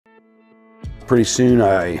pretty soon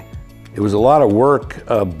it was a lot of work,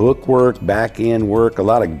 book work, back-end work, a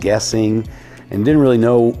lot of guessing, and didn't really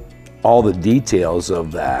know all the details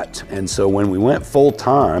of that. And so when we went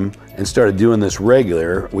full-time and started doing this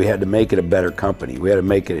regular, we had to make it a better company. We had to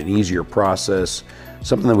make it an easier process,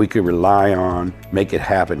 something that we could rely on, make it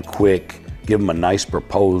happen quick, give them a nice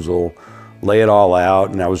proposal, lay it all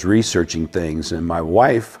out. And I was researching things, and my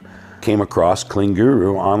wife came across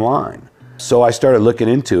CleanGuru online. So I started looking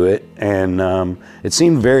into it, and it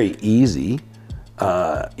seemed very easy,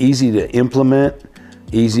 easy to implement,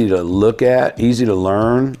 easy to look at, easy to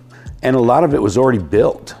learn, and a lot of it was already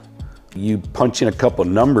built. You punch in a couple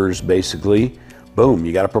numbers, basically, boom,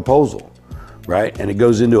 you got a proposal, right? And it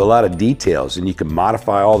goes into a lot of details, and you can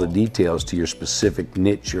modify all the details to your specific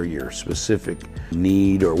niche or your specific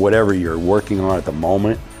need or whatever you're working on at the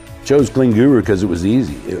moment. Chose CleanGuru because it was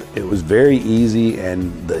easy. It was very easy,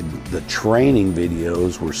 and the training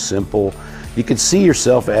videos were simple. You could see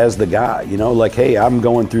yourself as the guy, you know, like, hey, I'm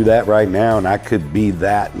going through that right now, and I could be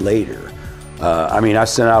that later. I mean, I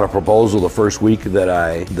sent out a proposal the first week that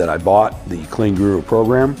I bought the CleanGuru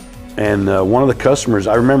program, and one of the customers,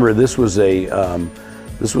 I remember this was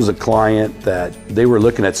a client that they were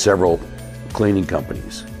looking at several cleaning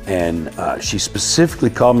companies. And she specifically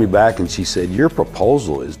called me back and she said, your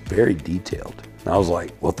proposal is very detailed. And I was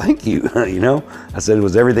like, well, thank you. You know, I said,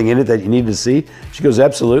 was everything in it that you needed to see? She goes,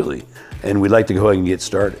 absolutely. And we'd like to go ahead and get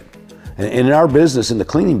started. And in our business, in the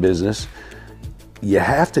cleaning business, you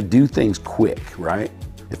have to do things quick, right?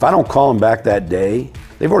 If I don't call them back that day,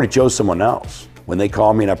 they've already chose someone else. When they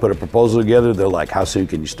call me and I put a proposal together, they're like, how soon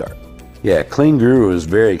can you start? Yeah, CleanGuru is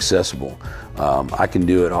very accessible. I can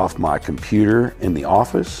do it off my computer in the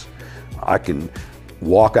office. I can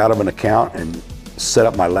walk out of an account and set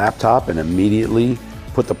up my laptop and immediately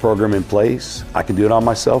put the program in place. I can do it on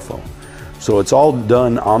my cell phone. So it's all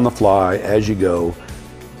done on the fly as you go,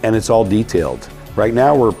 and it's all detailed. Right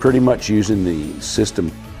now we're pretty much using the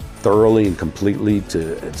system thoroughly and completely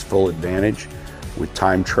to its full advantage with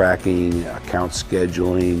time tracking, account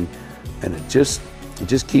scheduling, and it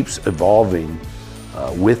just keeps evolving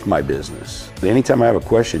with my business. Anytime I have a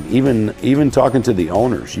question, even talking to the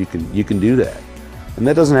owners, you can do that. And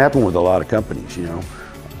that doesn't happen with a lot of companies, you know.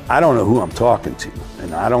 I don't know who I'm talking to,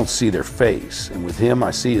 and I don't see their face. And with him,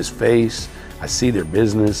 I see his face, I see their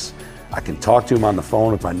business. I can talk to him on the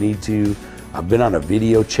phone if I need to. I've been on a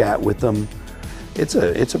video chat with them. It's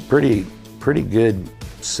a pretty good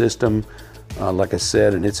system, like I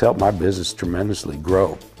said, and it's helped my business tremendously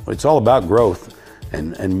grow. It's all about growth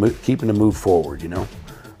and keeping to move forward, you know.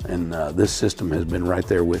 And this system has been right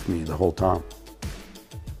there with me the whole time.